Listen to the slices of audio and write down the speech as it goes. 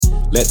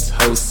Let's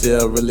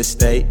wholesale real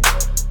estate.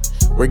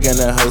 We're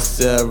gonna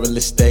wholesale real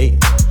estate.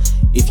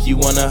 If you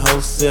wanna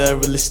wholesale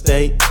real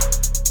estate,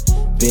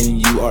 then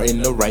you are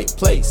in the right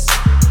place.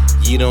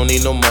 You don't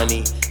need no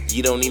money,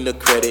 you don't need no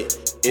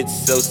credit.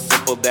 It's so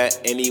simple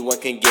that anyone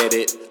can get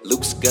it.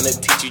 Luke's gonna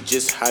teach you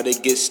just how to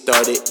get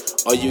started.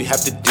 All you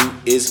have to do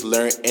is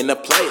learn and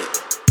apply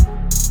it.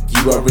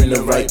 You are in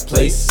the right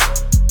place.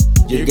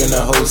 You're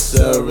gonna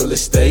wholesale real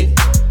estate.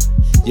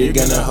 You're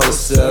gonna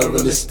wholesale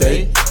real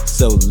estate.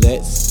 So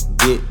let's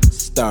get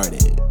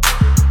started.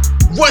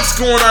 What's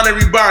going on,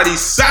 everybody?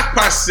 Sac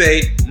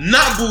Passe,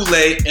 not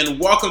Boule, and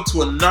welcome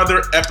to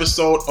another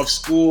episode of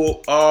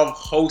School of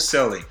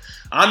Wholesaling.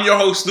 I'm your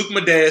host, Luke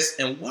Madeus,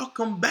 and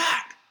welcome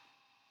back.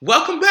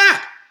 Welcome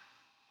back.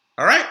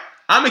 All right?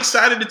 I'm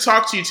excited to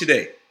talk to you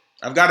today.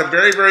 I've got a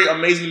very, very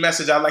amazing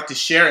message I'd like to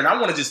share, and I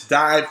want to just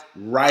dive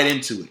right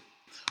into it.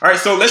 All right,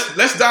 so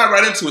let's dive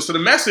right into it. So the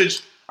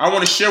message I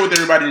want to share with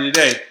everybody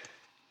today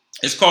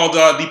is called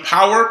The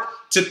Power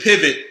to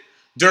Pivot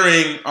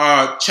During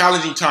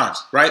Challenging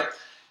Times, right?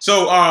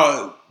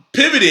 So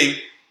pivoting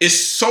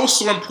is so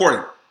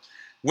important.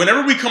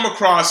 Whenever we come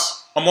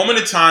across a moment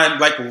in time,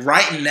 like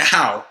right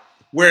now,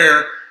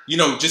 where,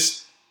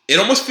 just it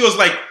almost feels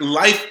like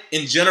life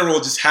in general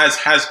just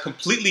has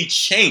completely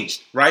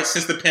changed, right,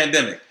 since the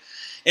pandemic.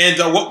 And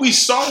what we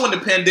saw when the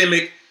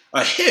pandemic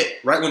hit,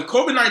 right, when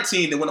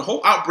COVID-19, when the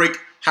whole outbreak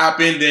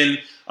happened and,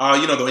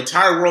 the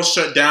entire world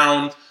shut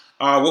down,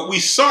 what we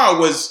saw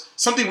was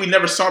something we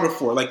never saw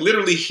before. Like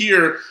literally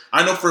here,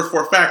 I know for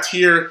a fact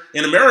here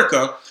in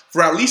America,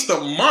 for at least a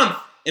month,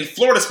 in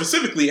Florida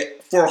specifically,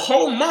 for a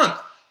whole month,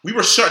 we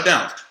were shut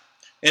down.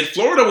 And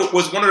Florida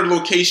was one of the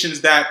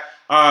locations that,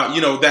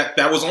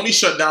 that was only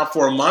shut down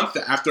for a month.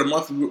 After a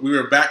month, we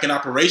were back in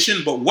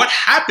operation. But what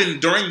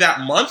happened during that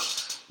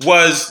month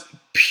was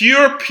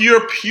pure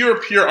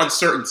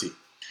uncertainty.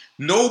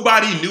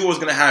 Nobody knew what was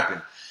going to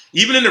happen.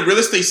 Even in the real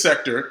estate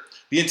sector,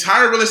 the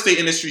entire real estate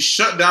industry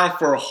shut down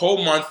for a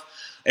whole month.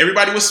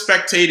 Everybody was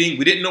spectating.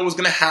 We didn't know what was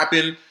going to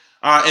happen.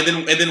 And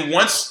then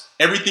once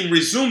everything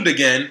resumed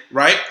again,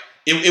 right,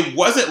 it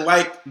wasn't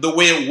like the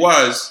way it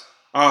was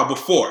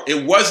before.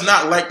 It was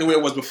not like the way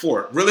it was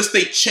before. Real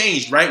estate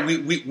changed, right?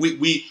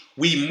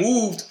 We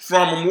moved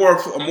from a more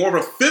of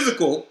a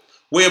physical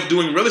way of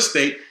doing real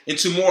estate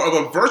into more of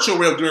a virtual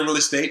way of doing real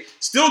estate.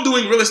 Still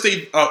doing real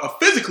estate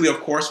physically,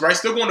 of course, right?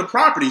 Still going to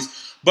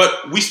properties.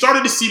 But we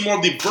started to see more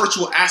of the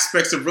virtual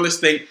aspects of real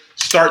estate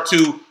start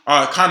to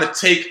kind of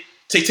take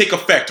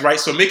effect, right?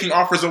 So making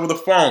offers over the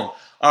phone,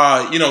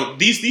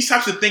 these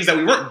types of things that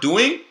we weren't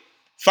doing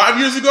 5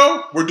 years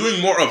ago, we're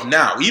doing more of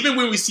now. Even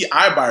when we see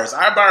iBuyers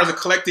are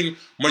collecting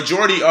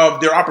majority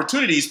of their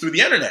opportunities through the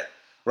internet,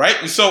 right?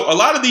 And so a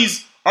lot of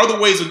these other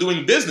ways of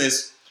doing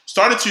business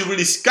started to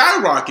really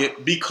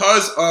skyrocket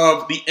because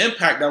of the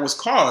impact that was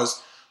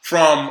caused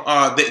from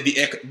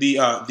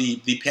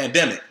the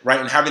pandemic, right?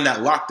 And having that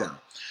lockdown.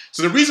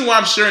 So the reason why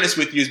I'm sharing this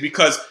with you is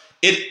because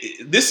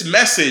this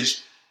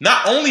message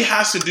not only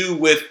has to do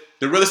with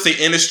the real estate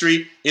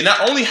industry, it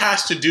not only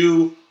has to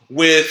do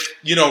with,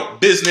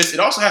 business, it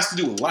also has to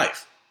do with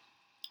life.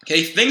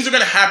 Okay, things are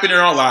going to happen in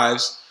our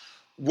lives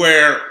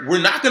where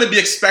we're not going to be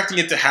expecting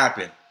it to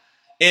happen.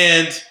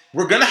 And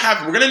we're going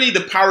to need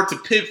the power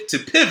to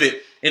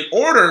pivot in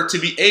order to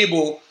be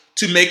able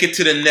to make it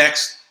to the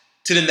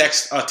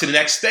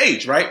next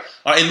stage, right?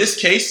 In this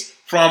case,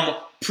 from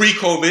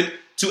pre-COVID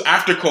to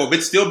after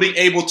COVID, still being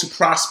able to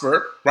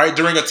prosper, right,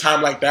 during a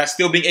time like that,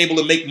 still being able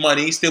to make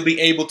money, still being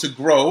able to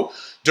grow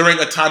during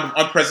a time of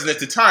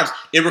unprecedented times.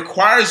 It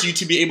requires you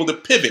to be able to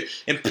pivot.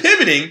 And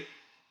pivoting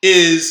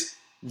is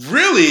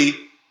really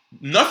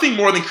nothing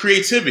more than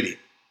creativity.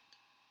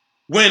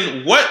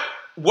 When what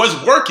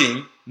was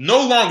working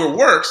no longer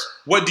works,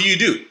 what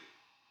do?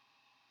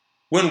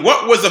 When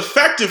what was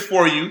effective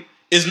for you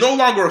is no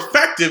longer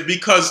effective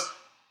because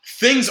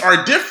things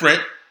are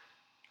different,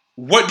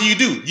 what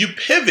do? You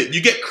pivot,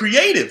 you get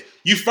creative.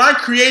 You find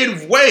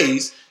creative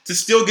ways to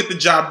still get the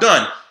job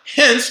done.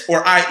 Hence,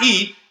 or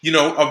i.e.,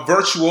 a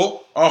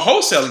virtual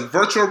wholesaling,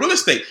 virtual real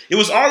estate. It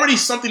was already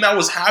something that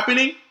was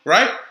happening,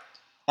 right?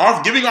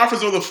 Giving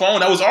offers over the phone,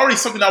 that was already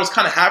something that was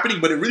kind of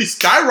happening, but it really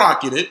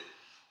skyrocketed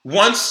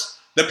once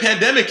the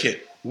pandemic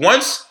hit.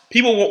 Once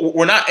people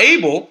were not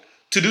able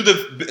to do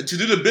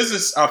the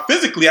business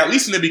physically, at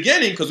least in the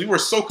beginning, because we were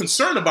so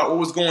concerned about what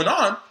was going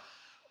on.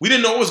 We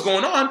didn't know what was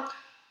going on.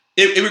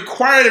 It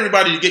required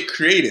everybody to get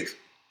creative,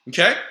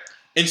 okay?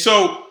 And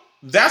so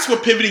that's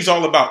what pivoting is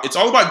all about. It's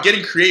all about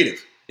getting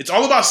creative. It's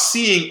all about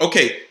seeing,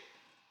 okay,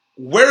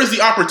 where is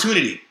the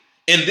opportunity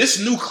in this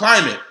new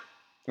climate,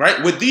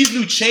 right? With these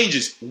new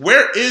changes,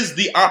 where is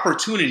the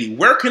opportunity?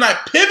 Where can I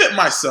pivot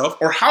myself,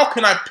 or how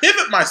can I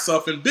pivot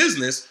myself in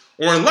business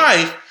or in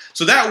life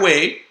so that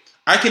way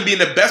I can be in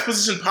the best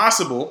position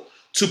possible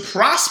to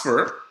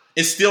prosper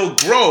and still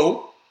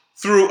grow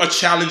through a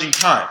challenging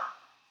time,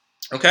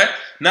 okay?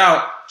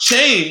 Now,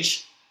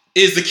 change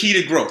is the key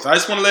to growth. I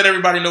just want to let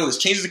everybody know this.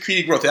 Change is the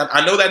key to growth.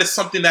 I know that it's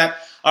something that,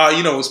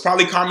 it's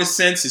probably common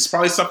sense. It's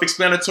probably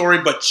self-explanatory,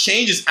 but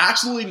change is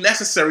absolutely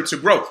necessary to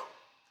growth.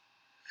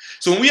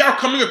 So when we are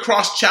coming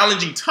across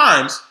challenging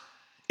times,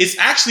 it's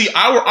actually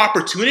our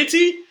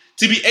opportunity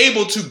to be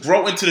able to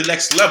grow into the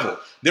next level.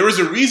 There is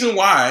a reason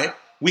why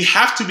we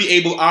have to be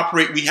able to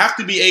operate. We have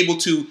to be able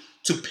to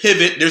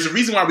pivot. There's a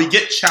reason why we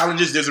get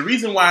challenges. There's a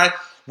reason why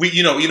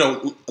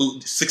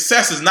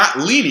success is not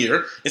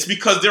linear. It's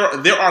because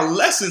there are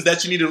lessons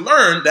that you need to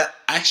learn that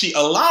actually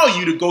allow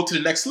you to go to the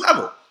next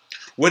level.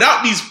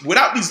 Without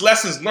these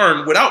lessons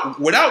learned,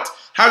 without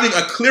having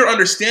a clear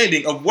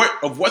understanding of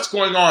what's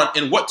going on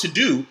and what to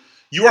do,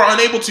 you are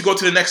unable to go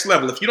to the next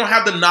level. If you don't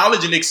have the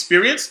knowledge and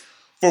experience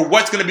for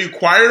what's going to be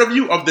required of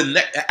you at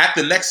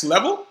the next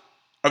level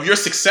of your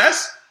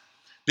success,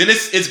 then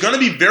it's going to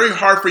be very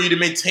hard for you to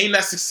maintain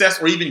that success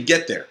or even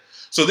get there.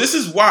 So this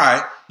is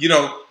why,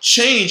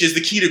 change is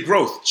the key to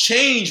growth.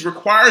 Change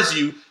requires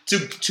you to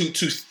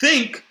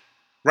think,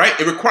 right?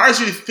 It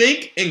requires you to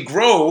think and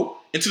grow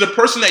into the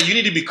person that you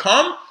need to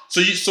become.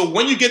 So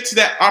when you get to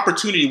that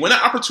opportunity, when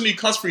that opportunity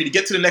comes for you to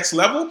get to the next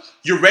level,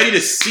 you're ready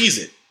to seize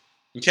it.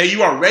 Okay,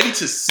 you are ready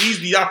to seize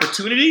the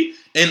opportunity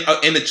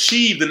and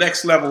achieve the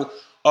next level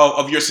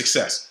of your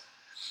success.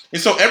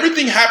 And so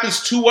everything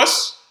happens to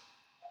us.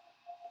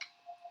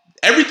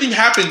 Everything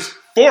happens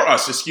for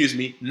us,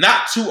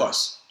 not to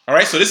us. All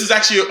right, so this is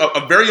actually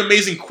a very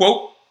amazing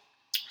quote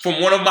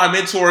from one of my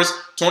mentors,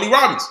 Tony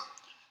Robbins.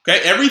 Okay,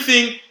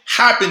 everything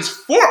happens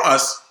for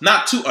us,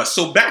 not to us.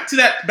 So back to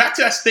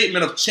that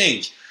statement of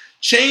change.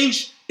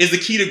 Change is the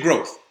key to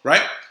growth,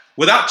 right?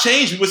 Without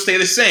change, we would stay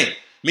the same.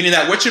 Meaning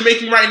that what you're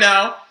making right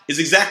now is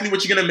exactly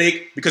what you're going to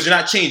make because you're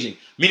not changing.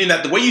 Meaning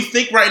that the way you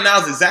think right now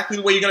is exactly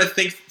the way you're going to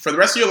think for the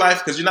rest of your life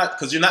because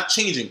you're not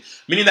changing.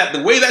 Meaning that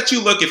the way that you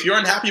look, if you're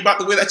unhappy about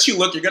the way that you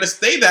look, you're going to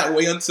stay that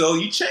way until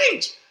you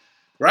change,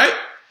 right?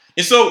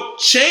 And so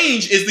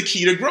change is the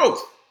key to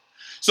growth.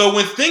 So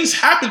when things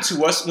happen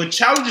to us, when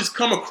challenges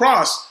come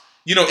across,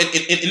 and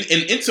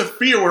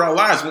interfere with our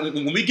lives,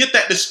 when we get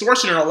that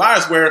distortion in our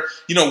lives where,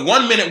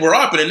 1 minute we're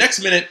up and the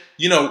next minute,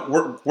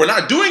 we're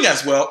not doing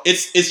as well,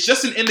 it's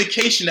just an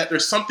indication that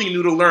there's something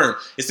new to learn.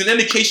 It's an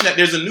indication that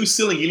there's a new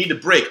ceiling you need to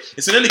break.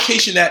 It's an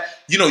indication that,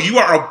 you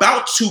are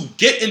about to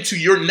get into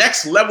your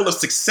next level of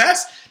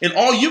success, and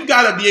all you've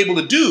got to be able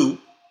to do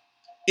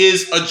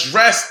is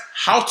address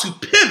how to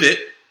pivot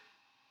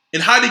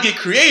and how to get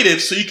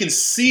creative so you can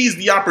seize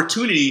the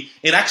opportunity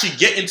and actually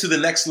get into the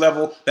next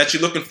level that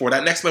you're looking for,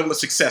 that next level of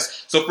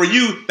success. So for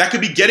you, that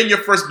could be getting your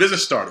first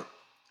business started.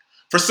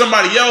 For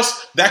somebody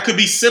else, that could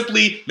be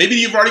simply, maybe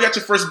you've already got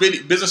your first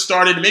business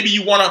started, and maybe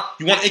you want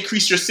to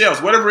increase your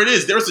sales. Whatever it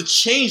is, there's a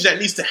change that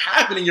needs to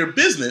happen in your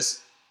business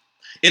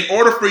in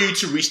order for you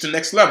to reach the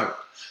next level.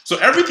 So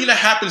everything that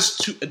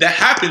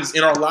happens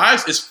in our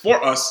lives is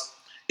for us.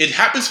 It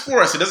happens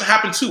for us. It doesn't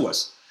happen to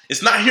us.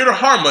 It's not here to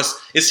harm us.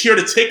 It's here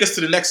to take us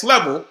to the next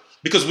level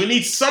because we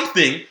need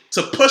something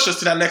to push us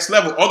to that next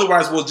level.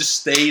 Otherwise, we'll just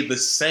stay the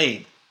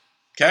same.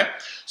 Okay?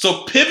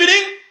 So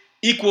pivoting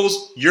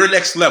equals your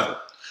next level.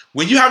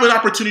 When you have an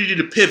opportunity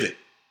to pivot,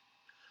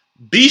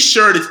 be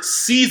sure to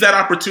seize that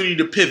opportunity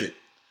to pivot.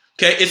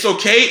 Okay? It's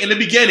okay in the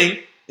beginning.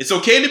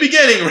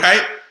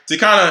 Right? To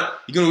kind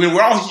of,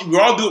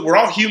 we're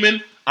all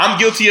human. I'm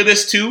guilty of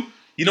this too.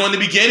 In the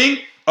beginning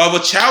of a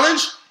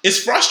challenge, it's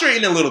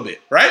frustrating a little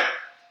bit, right?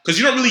 Because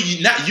you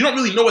don't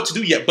really know what to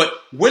do yet. But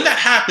when that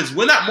happens,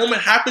 when that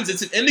moment happens,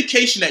 it's an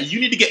indication that you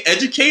need to get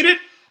educated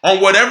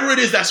on whatever it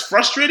is that's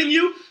frustrating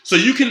you so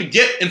you can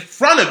get in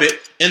front of it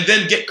and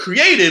then get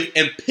creative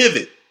and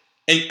pivot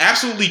and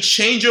absolutely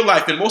change your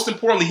life. And most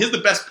importantly, here's the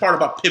best part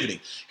about pivoting.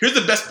 Here's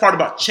the best part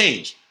about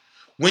change.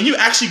 When you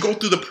actually go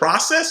through the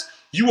process,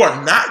 you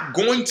are not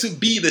going to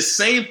be the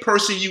same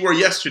person you were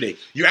yesterday.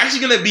 You're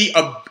actually going to be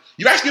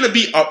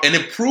an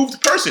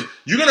improved person.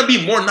 You're going to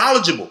be more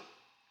knowledgeable.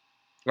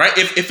 Right?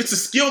 If it's a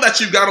skill that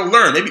you've got to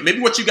learn,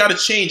 maybe what you got to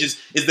change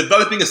is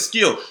developing a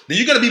skill. Then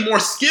you're going to be more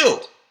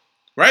skilled,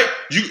 right?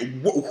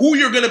 Who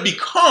you're going to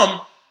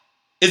become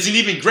is an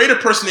even greater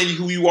person than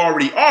who you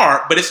already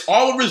are, but it's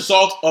all a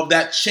result of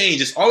that change.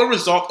 It's all a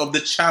result of the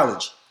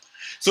challenge.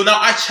 So now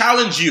I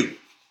challenge you,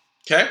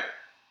 okay?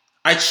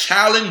 I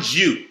challenge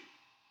you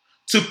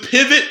to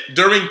pivot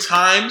during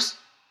times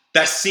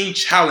that seem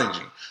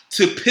challenging,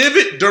 to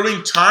pivot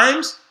during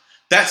times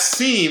that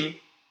seem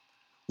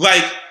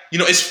like,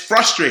 it's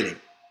frustrating.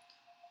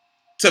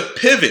 To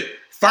pivot,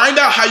 find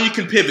out how you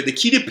can pivot. The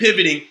key to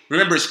pivoting,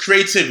 remember, is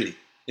creativity.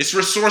 It's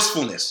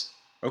resourcefulness,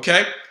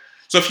 okay?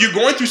 So if you're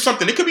going through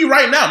something, it could be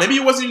right now. Maybe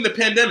it wasn't even the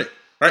pandemic,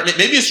 right?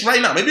 Maybe it's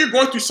right now. Maybe you're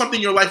going through something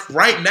in your life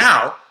right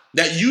now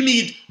that you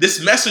need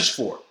this message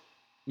for,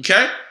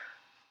 okay?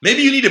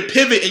 Maybe you need to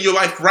pivot in your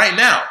life right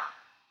now.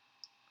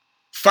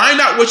 Find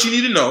out what you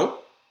need to know,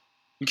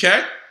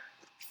 okay?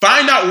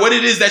 Find out what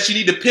it is that you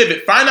need to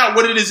pivot. Find out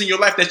what it is in your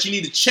life that you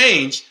need to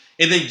change,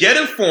 and then get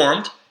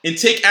informed and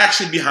take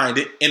action behind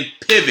it and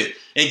pivot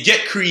and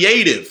get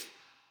creative.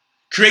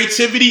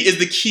 Creativity is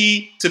the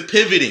key to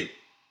pivoting,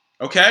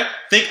 okay?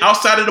 Think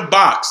outside of the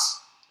box,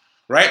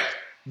 right?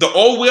 The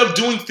old way of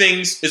doing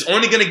things is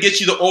only going to get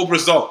you the old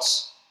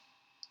results.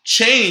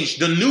 Change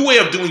the new way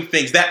of doing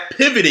things, that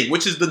pivoting,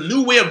 which is the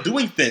new way of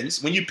doing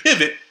things. When you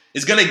pivot,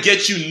 is going to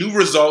get you new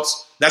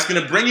results. That's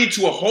going to bring you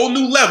to a whole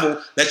new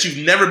level that you've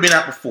never been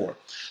at before.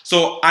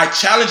 So I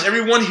challenge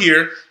everyone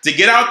here to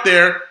get out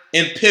there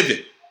and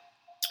pivot.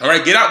 All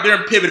right, get out there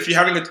and pivot if you're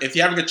having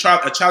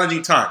a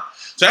challenging time.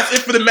 So that's it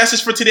for the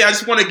message for today. I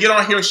just want to get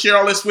on here and share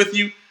all this with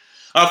you.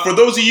 For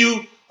those of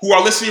you who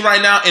are listening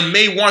right now and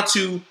may want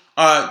to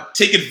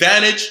take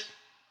advantage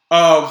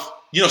of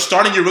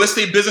starting your real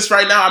estate business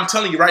right now, I'm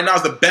telling you right now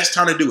is the best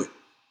time to do it.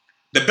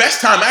 The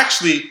best time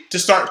actually to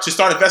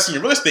start investing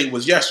in real estate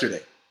was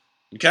yesterday.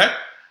 Okay,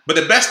 but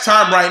the best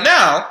time right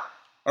now,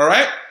 all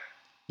right,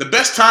 the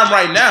best time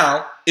right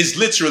now is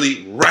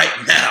literally right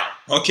now.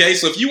 Okay,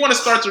 so if you want to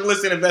start your real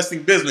estate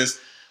investing business,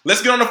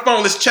 let's get on the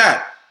phone. Let's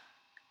chat.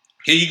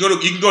 Here you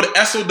can go to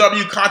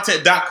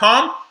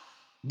SOWcontent.com,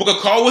 book a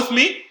call with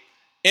me,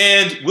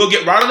 and we'll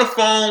get right on the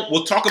phone.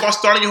 We'll talk about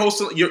starting your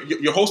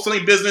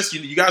wholesaling business.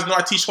 You guys know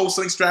I teach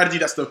wholesaling strategy.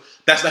 That's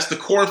the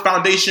core and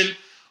foundation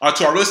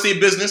to our real estate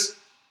business.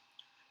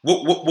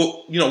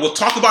 We'll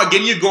talk about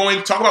getting you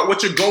going. Talk about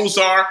what your goals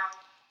are.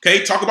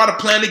 Okay, talk about a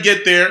plan to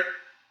get there.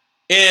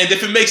 And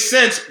if it makes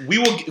sense,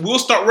 we'll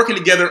start working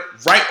together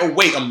right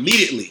away,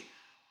 immediately.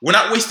 We're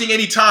not wasting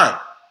any time.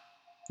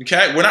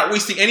 Okay, we're not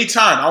wasting any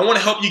time. I want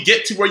to help you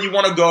get to where you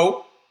want to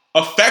go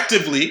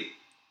effectively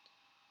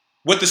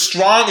with a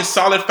strong and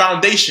solid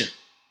foundation.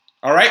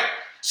 All right?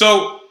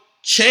 So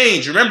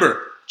change.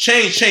 Remember,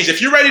 change.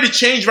 If you're ready to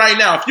change right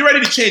now, if you're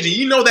ready to change and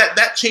you know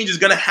that change is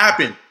going to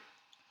happen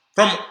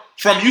from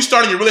you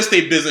starting your real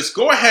estate business,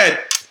 go ahead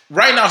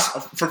right now.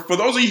 For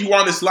those of you who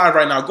are on this live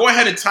right now, go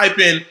ahead and type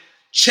in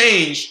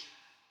change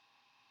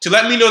to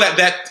let me know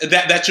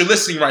that you're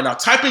listening right now.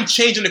 Type in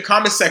change in the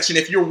comment section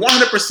if you're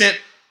 100%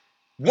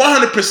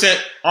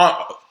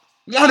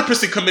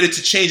 committed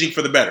to changing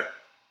for the better.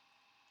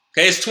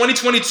 Okay, it's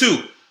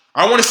 2022.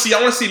 I want to see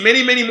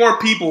many more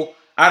people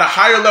at a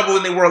higher level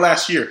than they were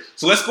last year.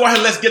 So let's go ahead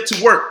and let's get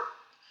to work.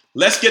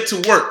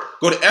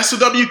 Go to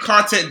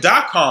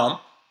SOWcontent.com,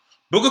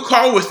 book a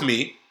call with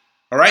me.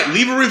 All right,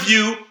 leave a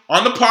review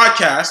on the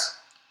podcast.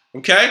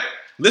 Okay.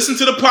 Listen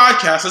to the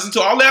podcast. Listen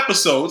to all the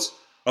episodes.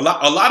 A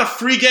lot of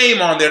free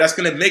game on there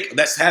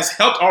that has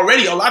helped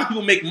already a lot of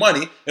people make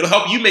money. It'll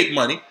help you make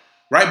money,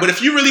 right? But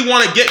if you really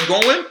want to get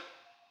going,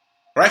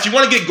 right? If you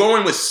want to get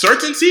going with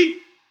certainty,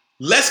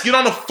 let's get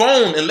on the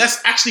phone and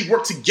let's actually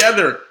work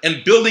together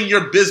in building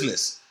your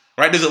business,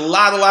 right? There's a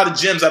lot of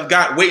gems I've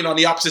got waiting on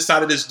the opposite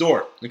side of this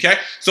door. Okay,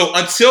 so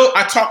until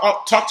I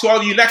talk to all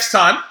of you next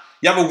time,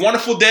 you have a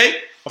wonderful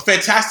day, a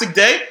fantastic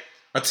day.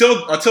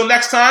 Until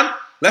next time,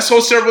 let's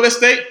wholesale real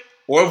estate.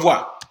 Au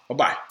revoir.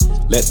 Bye-bye.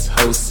 Let's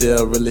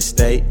wholesale real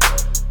estate.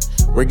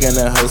 We're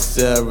gonna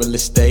wholesale real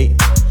estate.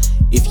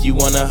 If you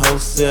wanna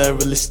wholesale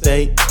real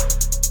estate,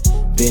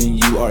 then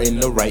you are in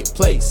the right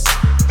place.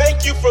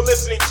 Thank you for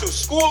listening to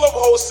School of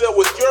Wholesale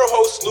with your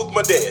host, Luke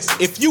Madeus.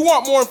 If you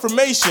want more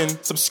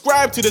information,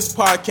 subscribe to this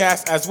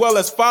podcast as well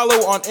as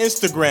follow on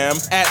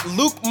Instagram at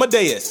Luke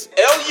Madeus.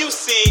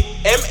 LucMadeus.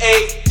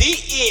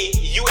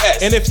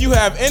 And if you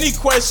have any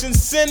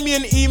questions, send me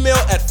an email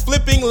at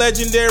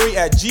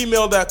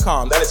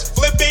flippinglegendary@gmail.com. That is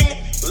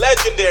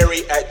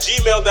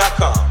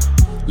flippinglegendary@gmail.com.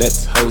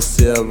 Let's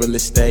wholesale real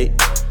estate.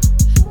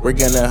 We're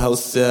gonna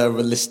wholesale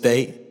real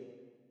estate.